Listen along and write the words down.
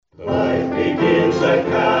at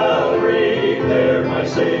Calvary, there my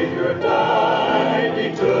Savior died.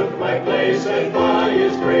 He took my place, and by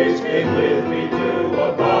His grace came with me to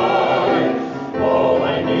abide. All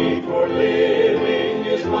I need for living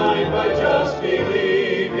is mine by just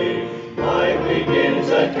believing. Life begins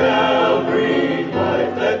at Calvary,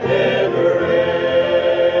 life that never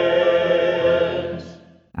ends.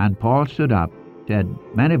 And Paul stood up, said,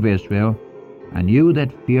 Men of Israel, and you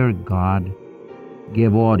that fear God,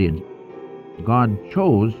 give audience. God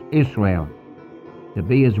chose Israel to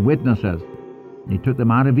be His witnesses. He took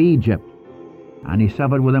them out of Egypt, and He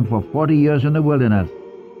suffered with them for 40 years in the wilderness.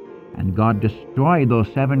 And God destroyed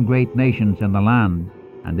those 7 great nations in the land.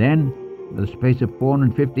 And then, in the space of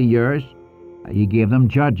 450 years, He gave them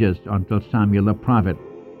judges until Samuel the prophet.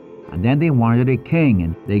 And then they wanted a king,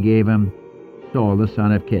 and they gave him Saul the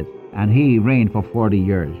son of Kish. And he reigned for 40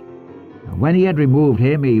 years. And when He had removed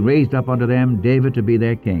him, He raised up unto them David to be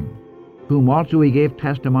their king, whom also He gave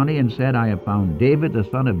testimony and said, I have found David the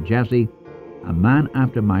son of Jesse, a man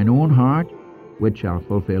after mine own heart, which shall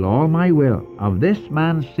fulfill all my will. Of this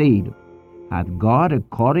man's seed hath God,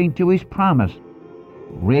 according to His promise,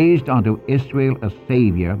 raised unto Israel a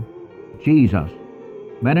Savior, Jesus.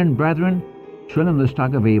 Men and brethren, children of the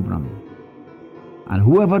stock of Abraham. And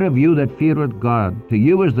whoever of you that feareth God, to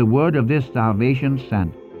you is the word of this salvation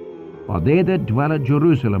sent. For they that dwell at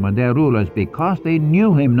Jerusalem are their rulers, because they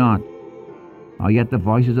knew Him not, nor yet the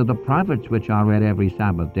voices of the prophets which are read every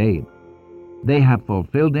Sabbath day. They have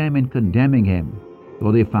fulfilled them in condemning Him.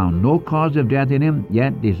 Though they found no cause of death in Him,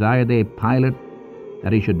 yet desired they Pilate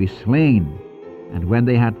that He should be slain. And when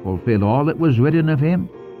they had fulfilled all that was written of Him,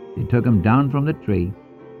 they took Him down from the tree,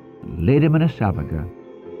 and laid Him in a sepulchre.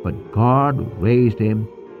 But God raised Him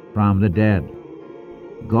from the dead.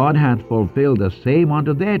 God hath fulfilled the same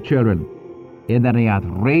unto their children, in that He hath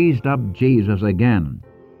raised up Jesus again,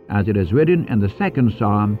 as it is written in the 2nd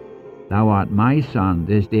Psalm, Thou art my Son,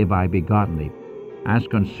 this day have I begotten thee. As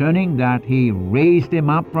concerning that He raised Him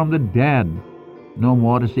up from the dead, no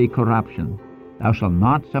more to see corruption. Thou shalt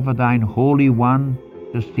not suffer thine Holy One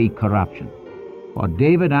to see corruption. For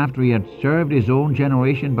David, after he had served his own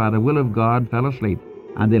generation by the will of God, fell asleep,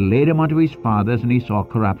 and they laid him unto his fathers, and he saw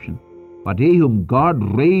corruption. But he whom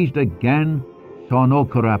God raised again saw no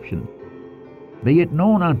corruption. Be it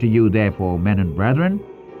known unto you, therefore, men and brethren,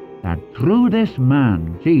 that through this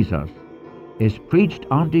man, Jesus, is preached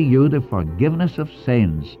unto you the forgiveness of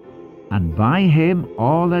sins, and by Him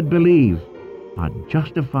all that believe are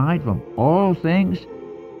justified from all things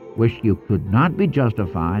which you could not be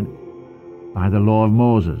justified by the law of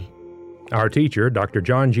Moses. Our teacher, Dr.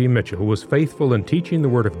 John G. Mitchell, was faithful in teaching the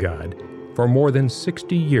Word of God for more than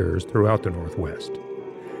 60 years throughout the Northwest.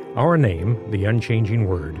 Our name, the Unchanging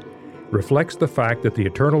Word, reflects the fact that the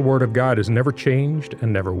eternal Word of God has never changed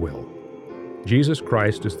and never will. Jesus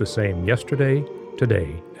Christ is the same yesterday,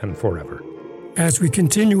 today, and forever. As we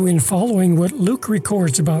continue in following what Luke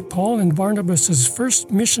records about Paul and Barnabas'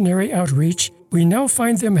 first missionary outreach, we now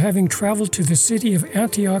find them having traveled to the city of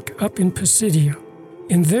Antioch up in Pisidia.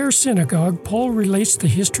 In their synagogue, Paul relates the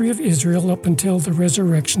history of Israel up until the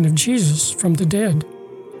resurrection of Jesus from the dead.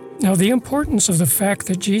 Now, the importance of the fact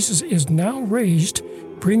that Jesus is now raised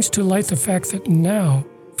brings to light the fact that now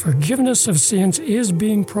forgiveness of sins is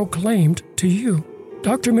being proclaimed to you.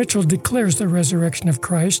 Dr. Mitchell declares the resurrection of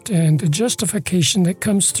Christ and the justification that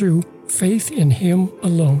comes through faith in Him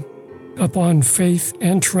alone. Upon faith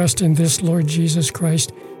and trust in this Lord Jesus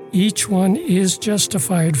Christ, each one is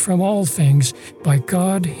justified from all things by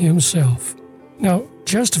God Himself. Now,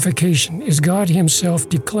 justification is God Himself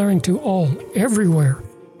declaring to all, everywhere,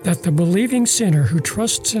 that the believing sinner who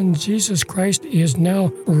trusts in Jesus Christ is now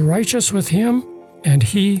righteous with Him and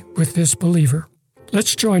he with this believer.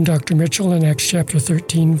 Let's join Dr. Mitchell in Acts chapter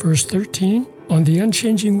 13, verse 13 on the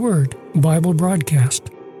Unchanging Word Bible broadcast.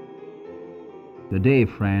 Good day,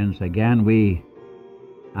 friends. Again, we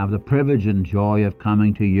have the privilege and joy of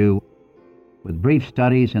coming to you with brief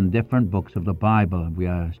studies in different books of the Bible. We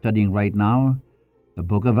are studying right now the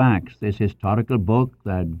book of Acts, this historical book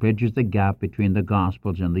that bridges the gap between the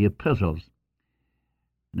Gospels and the Epistles.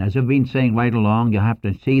 And as I've been saying right along, you have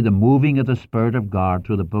to see the moving of the Spirit of God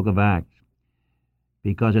through the book of Acts,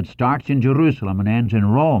 because it starts in Jerusalem and ends in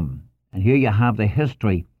Rome. And here you have the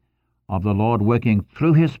history of the Lord working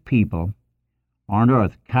through His people on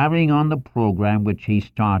earth, carrying on the program which He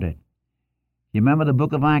started. You remember the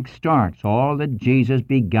book of Acts starts, all that Jesus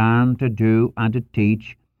began to do and to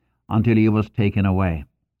teach until He was taken away.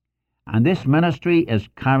 And this ministry is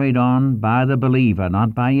carried on by the believer,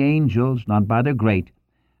 not by angels, not by the great,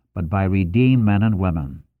 but by redeemed men and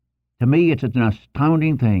women. To me, it's an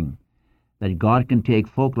astounding thing that God can take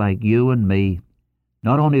folk like you and me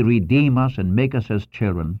not only redeem us and make us his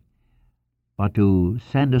children, but to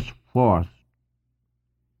send us forth,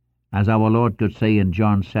 as our Lord could say in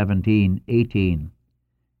John 17:18.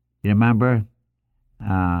 You remember,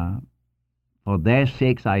 for their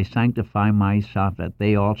sakes I sanctify myself, that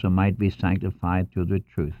they also might be sanctified through the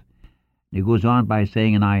truth. And he goes on by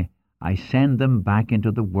saying, and I send them back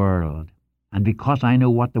into the world. And because I know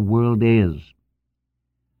what the world is,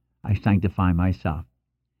 I sanctify myself.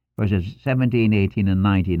 Verses 17, 18, and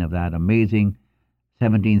 19 of that amazing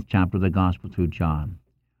 17th chapter of the Gospel through John.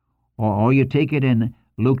 Or you take it in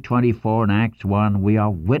Luke 24 and Acts 1, we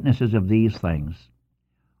are witnesses of these things.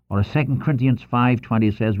 Or 2 Corinthians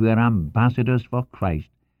 5:20 says, we are ambassadors for Christ,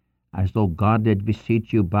 as though God did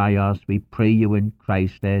beseech you by us, we pray you in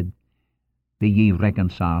Christ's stead, be ye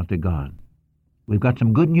reconciled to God. We've got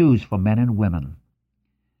some good news for men and women.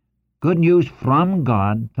 Good news from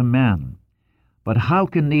God to men. But how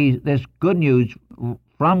can this good news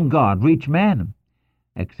from God reach men?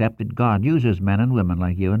 Except that God uses men and women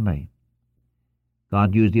like you and me.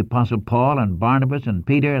 God used the Apostle Paul and Barnabas and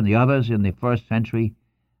Peter and the others in the first century,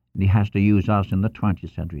 and he has to use us in the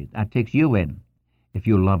 20th century. That takes you in, if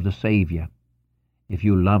you love the Savior. If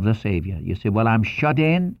you love the Savior. You say, well, I'm shut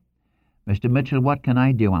in. Mr. Mitchell, what can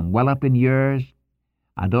I do? I'm well up in years.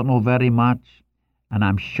 I don't know very much, and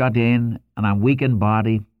I'm shut in, and I'm weak in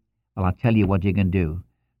body. Well, I'll tell you what you can do.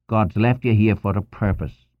 God's left you here for a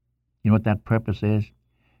purpose. You know what that purpose is?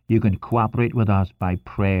 You can cooperate with us by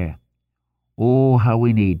prayer. Oh, how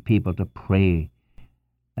we need people to pray,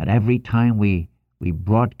 that every time we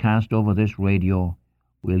broadcast over this radio,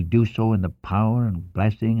 we'll do so in the power and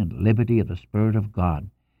blessing and liberty of the Spirit of God.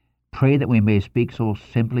 Pray that we may speak so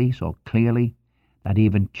simply, so clearly, that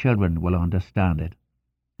even children will understand it.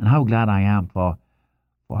 And how glad I am for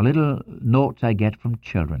little notes I get from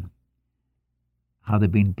children, how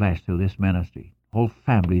they've been blessed through this ministry. Whole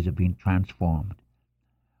families have been transformed.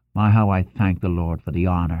 My, how I thank the Lord for the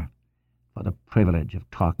honor, for the privilege of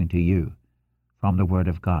talking to you from the Word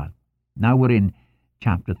of God. Now we're in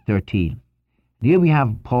chapter 13. Here we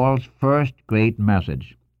have Paul's first great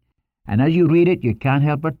message. And as you read it, you can't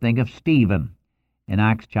help but think of Stephen in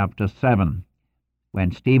Acts chapter 7,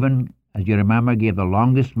 when Stephen, as you remember, gave the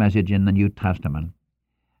longest message in the New Testament.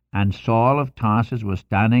 And Saul of Tarsus was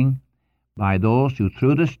standing by those who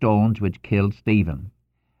threw the stones which killed Stephen.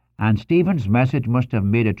 And Stephen's message must have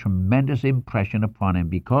made a tremendous impression upon him,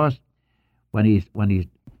 because when he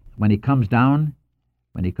comes down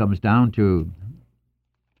to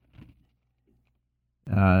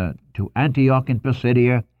Antioch in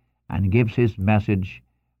Pisidia and gives his message,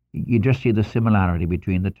 you just see the similarity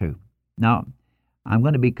between the two. Now, I'm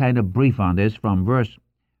going to be kind of brief on this from verse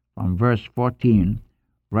 14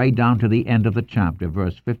 right down to the end of the chapter,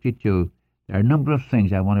 verse 52. There are a number of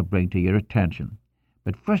things I want to bring to your attention.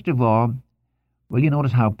 But first of all, will you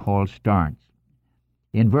notice how Paul starts?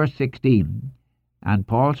 In verse 16, and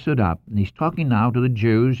Paul stood up, and he's talking now to the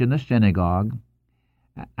Jews in the synagogue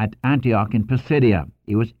at Antioch in Pisidia.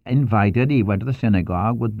 He was invited, he went to the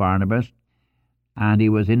synagogue with Barnabas, and he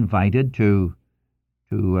was invited to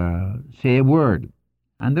say a word.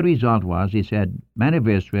 And the result was, he said, men of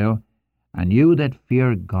Israel, and you that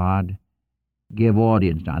fear God, give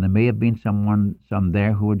audience. Now, there may have been some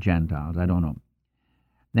there who were Gentiles, I don't know.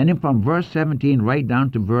 Then from verse 17 right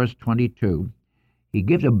down to verse 22, he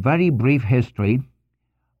gives a very brief history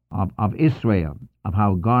of Israel, of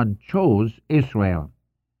how God chose Israel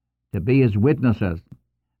to be his witnesses.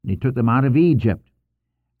 And he took them out of Egypt,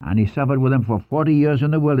 and he suffered with them for 40 years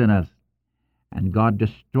in the wilderness. And God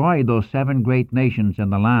destroyed those 7 great nations in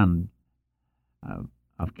the land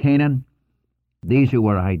of Canaan, these who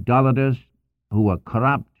were idolaters, who were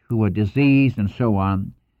corrupt, who were diseased, and so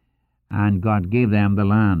on. And God gave them the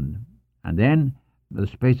land. And then, for the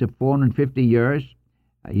space of 450 years,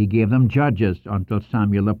 he gave them judges until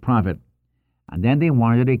Samuel the prophet. And then they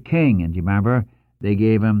wanted a king, and you remember, they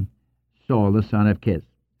gave him Saul the son of Kish.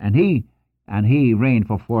 And he reigned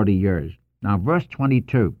for 40 years. Now, verse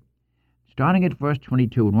 22. Starting at verse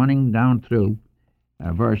 22, running down through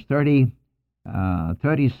verse 30,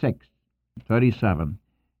 36, 37,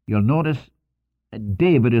 you'll notice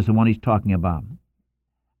David is the one he's talking about.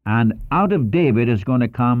 And out of David is going to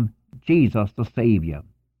come Jesus the Savior.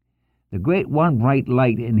 The great one bright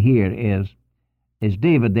light in here is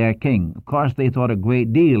David their king. Of course, they thought a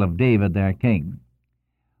great deal of David their king.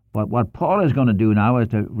 But what Paul is going to do now is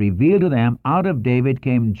to reveal to them, out of David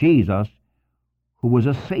came Jesus, who was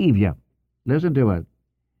a Savior. Listen to it.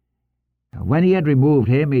 When he had removed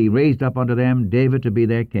him, he raised up unto them David to be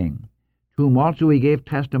their king, to whom also he gave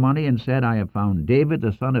testimony and said, I have found David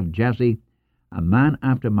the son of Jesse, a man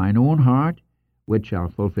after mine own heart, which shall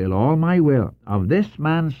fulfill all my will. Of this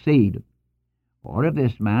man's seed, or of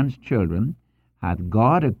this man's children, hath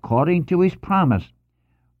God, according to his promise,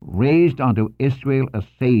 raised unto Israel a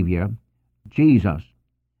Savior, Jesus.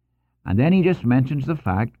 And then he just mentions the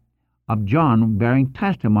fact of John bearing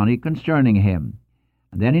testimony concerning him.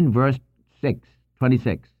 And then in verse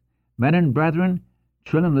 26, men and brethren,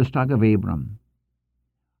 children of the stock of Abram,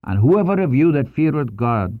 and whoever of you that feareth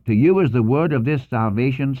God, to you is the word of this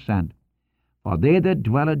salvation sent. For they that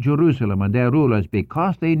dwell at Jerusalem and their rulers,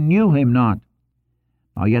 because they knew him not,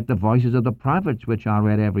 nor yet the voices of the prophets which are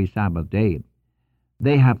read every Sabbath day,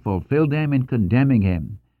 they have fulfilled them in condemning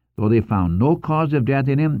him. Though they found no cause of death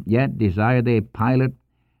in him, yet desired they Pilate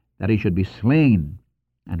that he should be slain.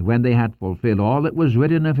 And when they had fulfilled all that was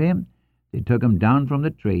written of him, they took him down from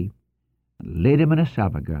the tree, and laid him in a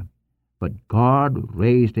sepulchre. But God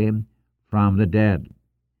raised him from the dead.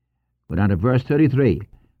 Go down to verse 33.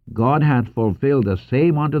 God hath fulfilled the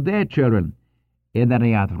same unto their children, in that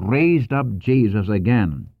he hath raised up Jesus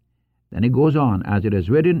again. Then he goes on, as it is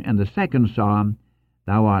written in the second Psalm,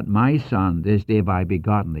 Thou art my son, this day have I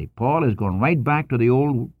begotten thee. Paul is going right back to the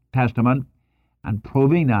Old Testament and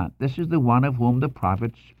proving that this is the one of whom the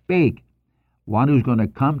prophets speak, one who's going to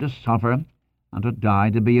come to suffer and to die,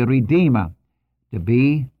 to be a redeemer, to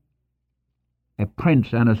be a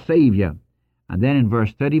prince and a savior. And then in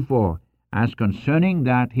verse 34, as concerning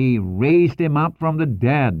that he raised him up from the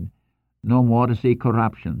dead, no more to see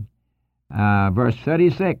corruption. Verse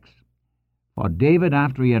 36, for David,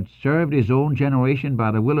 after he had served his own generation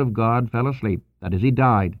by the will of God, fell asleep, that is, he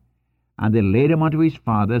died, and they laid him unto his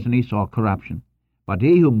fathers, and he saw corruption. But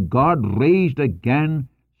he whom God raised again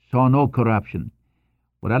saw no corruption.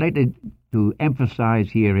 What I'd like to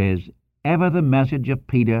emphasize here is ever the message of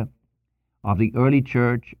Peter, of the early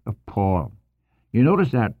church, of Paul. You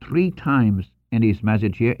notice that 3 times in his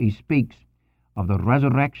message here he speaks of the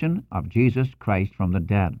resurrection of Jesus Christ from the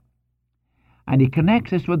dead. And he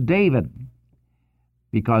connects this with David,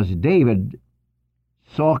 because David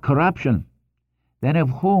saw corruption. Then of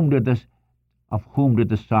whom did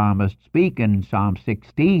the psalmist speak in Psalm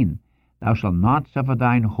 16? Thou shalt not suffer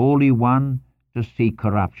thine Holy One to see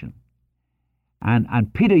corruption.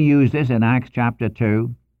 And Peter used this in Acts chapter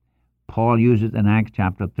 2. Paul uses it in Acts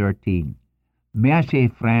chapter 13. May I say,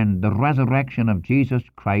 friend, the resurrection of Jesus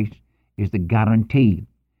Christ is the guarantee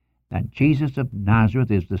that Jesus of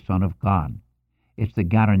Nazareth is the Son of God. It's the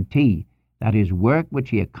guarantee that his work which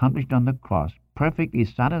he accomplished on the cross perfectly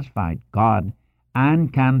satisfied God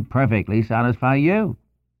and can perfectly satisfy you.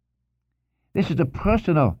 This is a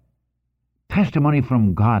personal testimony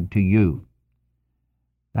from God to you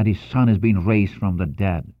that his Son has been raised from the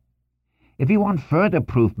dead. If you want further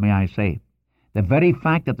proof, may I say, the very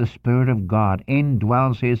fact that the Spirit of God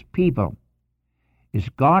indwells his people is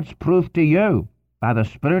God's proof to you by the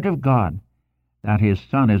Spirit of God that his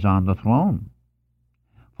Son is on the throne.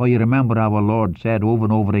 For you remember our Lord said over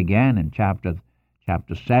and over again in chapter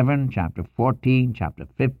 7, chapter 14, chapter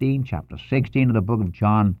 15, chapter 16 of the book of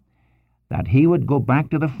John, that he would go back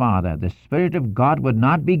to the Father. The Spirit of God would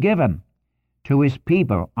not be given to his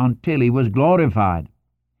people until he was glorified.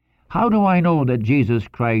 How do I know that Jesus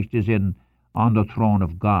Christ is on the throne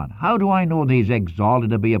of God? How do I know that he's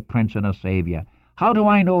exalted to be a prince and a savior? How do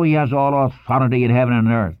I know he has all authority in heaven and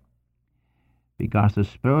earth? Because the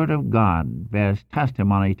Spirit of God bears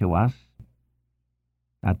testimony to us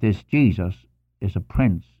that this Jesus is a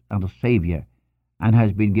prince and a savior and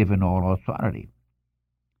has been given all authority.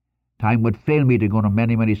 Time would fail me to go into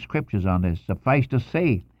many, many scriptures on this. Suffice to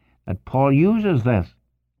say that Paul uses this.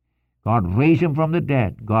 God raised him from the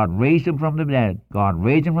dead. God raised him from the dead. God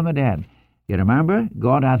raised him from the dead. You remember?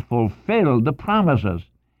 God hath fulfilled the promises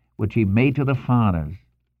which he made to the fathers.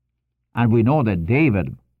 And we know that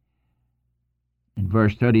David, in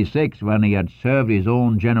verse 36, when he had served his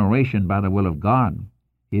own generation by the will of God,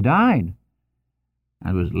 he died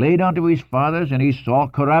and was laid unto his fathers, and he saw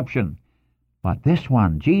corruption. But this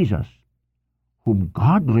one, Jesus, whom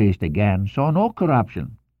God raised again, saw no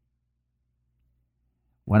corruption.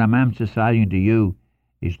 What I'm emphasizing to you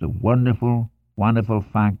is the wonderful, wonderful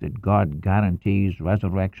fact that God guarantees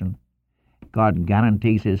resurrection. God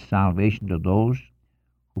guarantees his salvation to those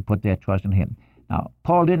who put their trust in him. Now,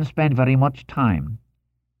 Paul didn't spend very much time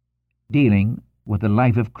dealing with the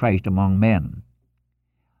life of Christ among men.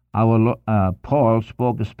 Paul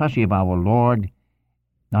spoke especially of our Lord,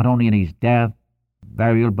 not only in his death,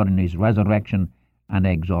 burial, but in his resurrection and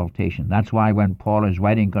exaltation. That's why when Paul is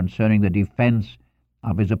writing concerning the defense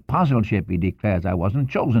of his apostleship, he declares, I wasn't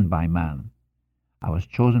chosen by man. I was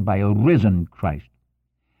chosen by a risen Christ.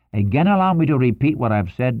 Again, allow me to repeat what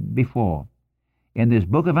I've said before. In this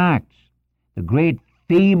book of Acts, The great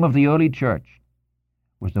theme of the early church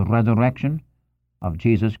was the resurrection of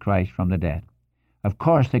Jesus Christ from the dead. Of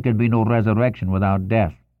course, there could be no resurrection without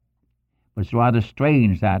death. But it's rather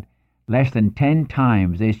strange that less than 10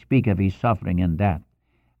 times they speak of his suffering and death,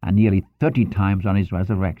 and nearly 30 times on his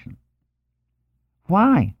resurrection.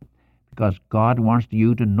 Why? Because God wants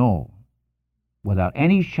you to know, without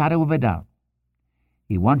any shadow of a doubt,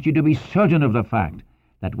 he wants you to be certain of the fact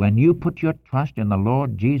that when you put your trust in the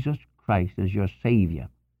Lord Jesus Christ as your Savior,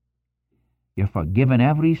 you're forgiven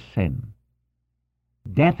every sin.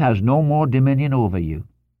 Death has no more dominion over you,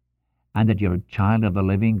 and that you're a child of the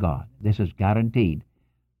living God. This is guaranteed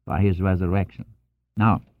by his resurrection.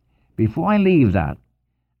 Now, before I leave that,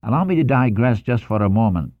 allow me to digress just for a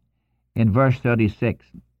moment. In verse 36,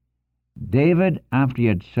 David, after he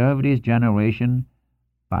had served his generation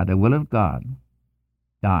by the will of God,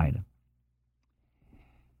 died.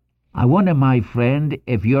 I wonder, my friend,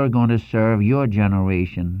 if you're going to serve your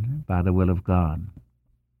generation by the will of God.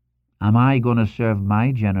 Am I going to serve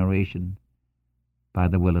my generation by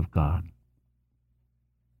the will of God?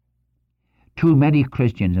 Too many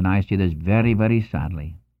Christians, and I say this very, very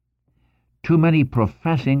sadly, too many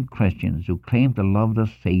professing Christians who claim to love the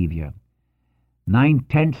Savior,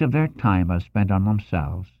 9/10 of their time are spent on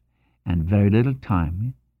themselves and very little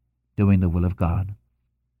time doing the will of God.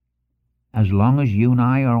 As long as you and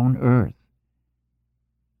I are on earth,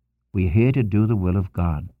 we're here to do the will of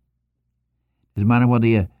God. It doesn't matter whether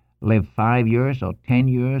you live 5 years or 10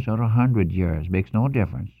 years or 100 years, makes no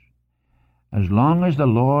difference. As long as the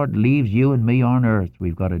Lord leaves you and me on earth,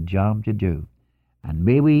 we've got a job to do. And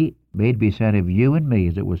may it be said of you and me,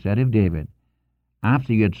 as it was said of David,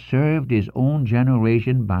 after he had served his own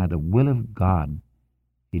generation by the will of God,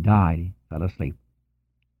 he died, he fell asleep.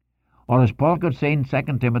 Or as Paul could say in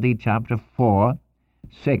 2 Timothy chapter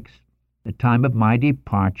 4:6, the time of my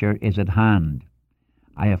departure is at hand.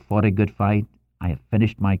 I have fought a good fight. I have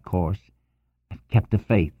finished my course. I've kept the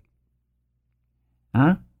faith.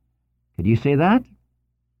 Huh? Could you say that?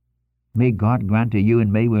 May God grant to you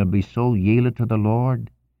and me we'll be so yielded to the Lord,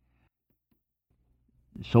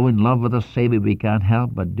 so in love with the Savior we can't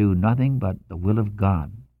help but do nothing but the will of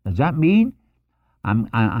God. Does that mean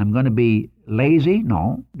I'm going to be lazy?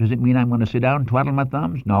 No. Does it mean I'm going to sit down and twiddle my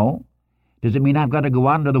thumbs? No. Does it mean I've got to go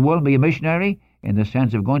out into the world and be a missionary in the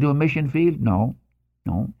sense of going to a mission field? No.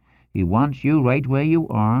 No. He wants you right where you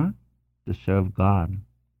are to serve God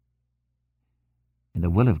in the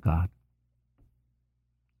will of God.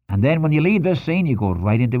 And then when you leave this scene, you go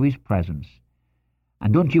right into his presence.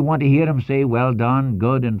 And don't you want to hear him say, well done,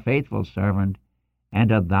 good and faithful servant,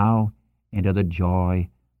 enter thou into the joy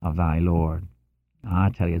of thy Lord. I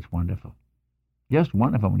tell you, it's wonderful. Just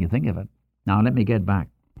wonderful when you think of it. Now let me get back.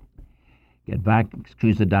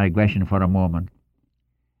 Excuse the digression for a moment.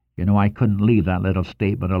 You know, I couldn't leave that little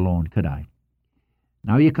statement alone, could I?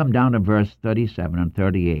 Now you come down to verse 37 and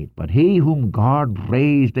 38. But he whom God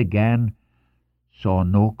raised again saw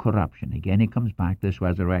no corruption. Again he comes back to this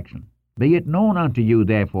resurrection. Be it known unto you,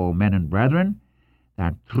 therefore, men and brethren,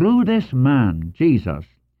 that through this man, Jesus,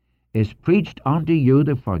 is preached unto you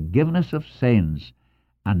the forgiveness of sins,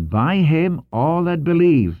 and by him all that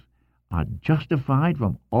believe are justified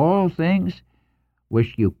from all things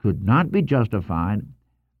which you could not be justified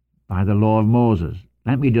by the law of Moses.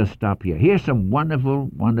 Let me just stop here. Here's some wonderful,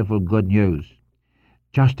 wonderful good news.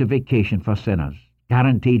 Justification for sinners,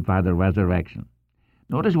 guaranteed by the resurrection.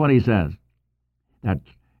 Notice what he says. That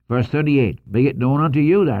verse 38, be it known unto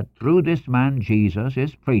you that through this man Jesus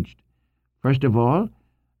is preached, first of all,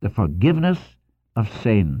 the forgiveness of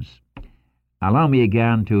sins. Allow me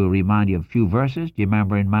again to remind you of a few verses. Do you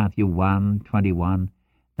remember in Matthew 1:21,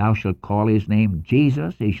 thou shalt call his name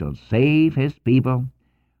Jesus, he shall save his people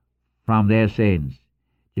from their sins.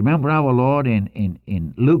 Do you remember our Lord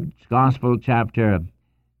in Luke's Gospel, chapter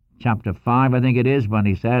 5, I think it is, when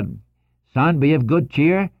he said, Son, be of good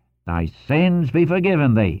cheer, thy sins be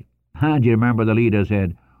forgiven thee. And you remember the leader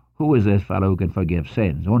said, who is this fellow who can forgive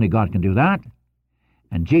sins? Only God can do that.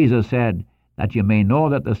 And Jesus said, that you may know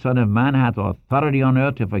that the Son of Man hath authority on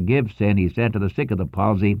earth to forgive sin, he said to the sick of the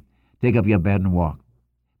palsy, take up your bed and walk.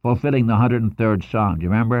 Fulfilling the 103rd Psalm. Do you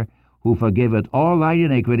remember? Who forgiveth all thy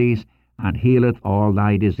iniquities and healeth all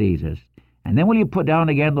thy diseases. And then will you put down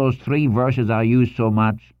again those 3 verses I use so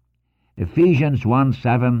much? Ephesians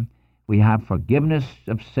 1:7, we have forgiveness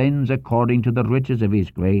of sins according to the riches of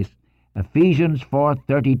his grace. Ephesians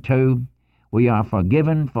 4:32, we are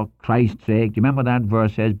forgiven for Christ's sake. Do you remember that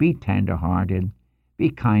verse says, be tender-hearted, be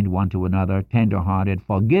kind one to another, tender-hearted,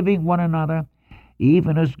 forgiving one another,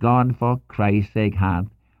 even as God for Christ's sake hath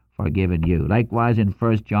forgiven you. Likewise in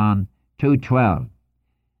 1 John 2:12,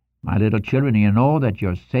 My little children, you know that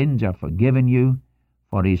your sins are forgiven you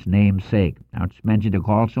for his name's sake. Now it's mentioned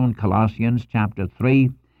also in Colossians chapter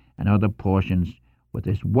 3 and other portions with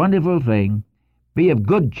this wonderful thing, be of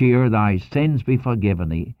good cheer, thy sins be forgiven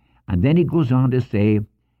thee. And then he goes on to say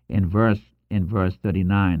in verse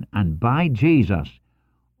 39, and by Jesus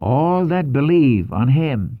all that believe on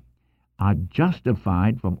him are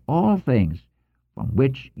justified from all things from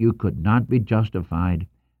which you could not be justified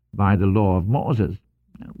by the law of Moses.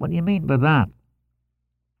 What do you mean by that?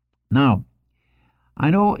 Now, I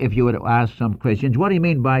know if you were to ask some Christians, what do you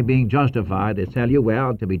mean by being justified? They tell you,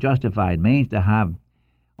 well, to be justified means to have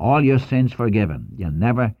all your sins forgiven.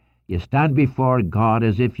 You stand before God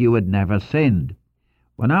as if you had never sinned.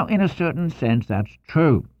 Well, now, in a certain sense, that's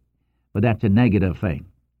true, but that's a negative thing.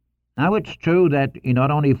 Now, it's true that he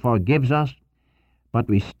not only forgives us, but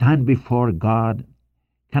we stand before God.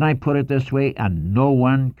 Can I put it this way? And no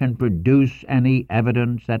one can produce any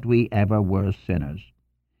evidence that we ever were sinners.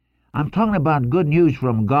 I'm talking about good news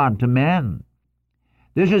from God to men.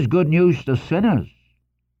 This is good news to sinners.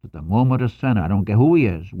 At the moment a sinner, I don't care who he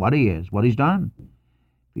is, what he's done.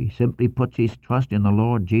 If he simply puts his trust in the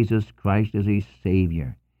Lord Jesus Christ as his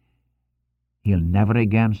Savior, he'll never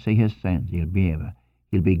again see his sins. He'll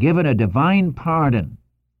be given a divine pardon.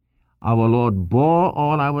 Our Lord bore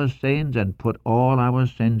all our sins and put all our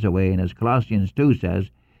sins away. And as Colossians 2 says,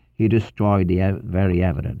 he destroyed the very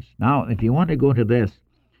evidence. Now, if you want to go to this,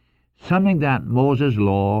 something that Moses'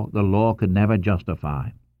 law, the law could never justify.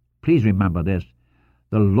 Please remember this.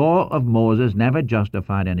 The law of Moses never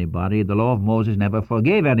justified anybody. The law of Moses never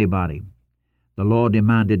forgave anybody. The law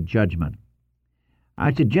demanded judgment.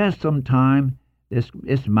 I suggest sometime this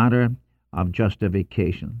matter of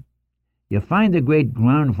justification. You find the great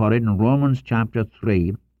ground for it in Romans chapter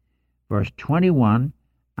 3, verse 21,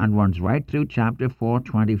 and runs right through chapter 4,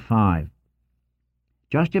 25.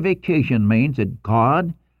 Justification means that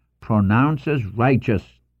God pronounces righteous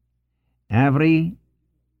every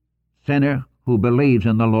sinner who believes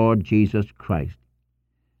in the Lord Jesus Christ.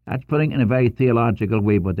 That's putting it in a very theological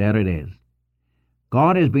way, but there it is.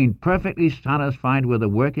 God has been perfectly satisfied with the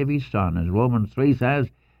work of his Son, as Romans 3 says,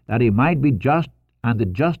 that he might be just and the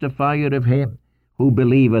justifier of him who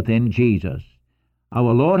believeth in Jesus.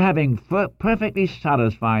 Our Lord, having perfectly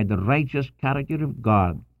satisfied the righteous character of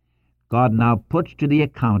God, God now puts to the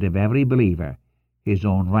account of every believer his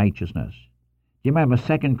own righteousness. Do you remember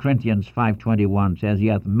 2 Corinthians 5:21 says, he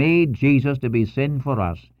hath made Jesus to be sin for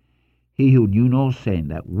us, he who knew no sin,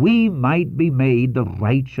 that we might be made the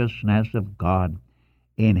righteousness of God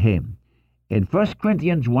in him. In 1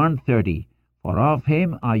 Corinthians 1:30, for of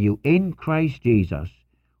him are you in Christ Jesus,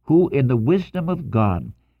 who in the wisdom of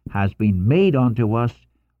God has been made unto us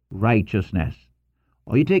righteousness.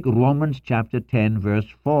 Or you take Romans chapter 10, verse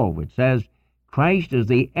 4, which says, Christ is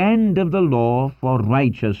the end of the law for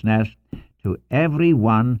righteousness to every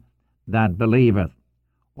one that believeth.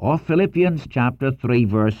 Or Philippians chapter 3,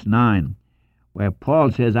 verse 9, where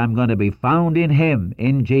Paul says, I'm going to be found in him,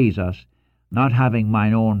 in Jesus, not having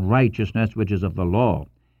mine own righteousness, which is of the law,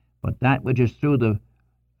 but that which is through the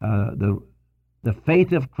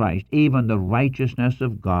faith of Christ, even the righteousness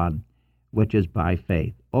of God, which is by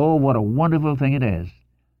faith. Oh, what a wonderful thing it is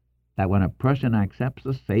that when a person accepts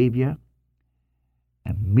the Savior,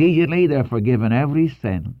 immediately they're forgiven every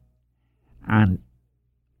sin. And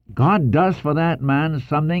God does for that man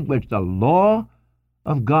something which the law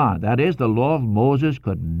of God, that is, the law of Moses,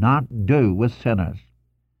 could not do with sinners.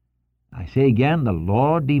 I say again, the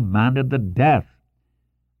law demanded the death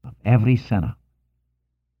of every sinner.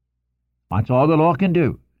 That's all the law can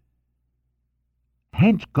do.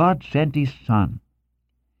 Hence God sent his Son.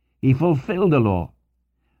 He fulfilled the law.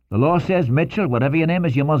 The law says, Mitchell, whatever your name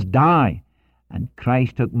is, you must die. And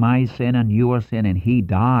Christ took my sin and your sin, and he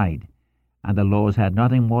died. And the law has had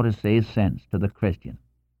nothing more to say since to the Christian.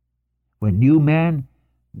 We're new men,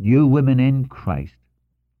 new women in Christ.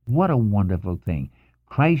 What a wonderful thing.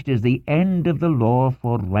 Christ is the end of the law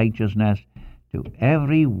for righteousness to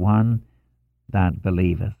every one that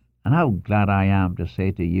believeth. And how glad I am to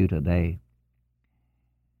say to you today,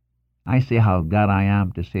 I say how glad I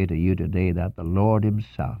am to say to you today that the Lord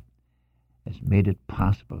himself has made it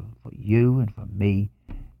possible for you and for me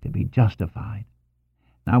to be justified.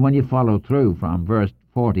 Now, when you follow through from verse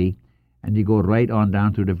 40 and you go right on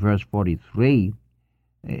down through to verse 43,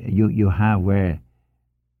 you have where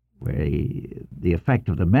the effect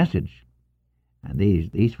of the message. And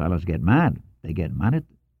these fellows get mad. They get mad at,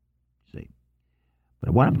 see.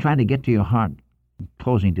 But what I'm trying to get to your heart in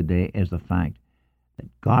closing today is the fact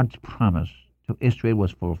that God's promise to Israel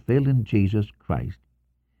was fulfilled in Jesus Christ.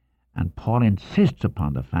 And Paul insists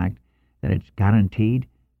upon the fact that it's guaranteed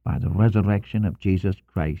by the resurrection of Jesus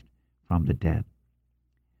Christ from the dead.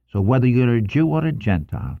 So whether you're a Jew or a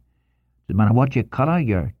Gentile, no matter what your color,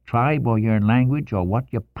 your tribe, or your language, or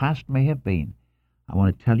what your past may have been, I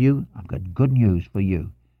want to tell you, I've got good news for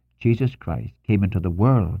you. Jesus Christ came into the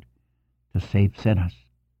world to save sinners.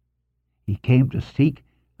 He came to seek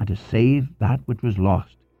and to save that which was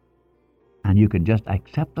lost. And you can just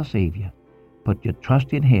accept the Savior, put your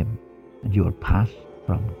trust in Him, and you will pass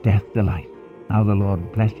from death to life. Now the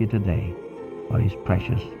Lord bless you today for His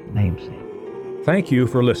precious name's sake. Thank you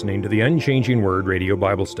for listening to the Unchanging Word Radio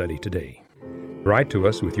Bible Study today. Write to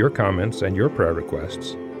us with your comments and your prayer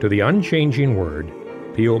requests to the Unchanging Word,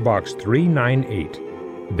 P.O. Box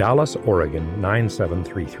 398, Dallas, Oregon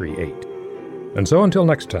 97338. And so until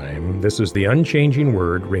next time, this is the Unchanging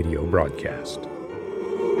Word Radio broadcast.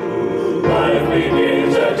 Life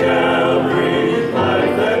begins at Calvary.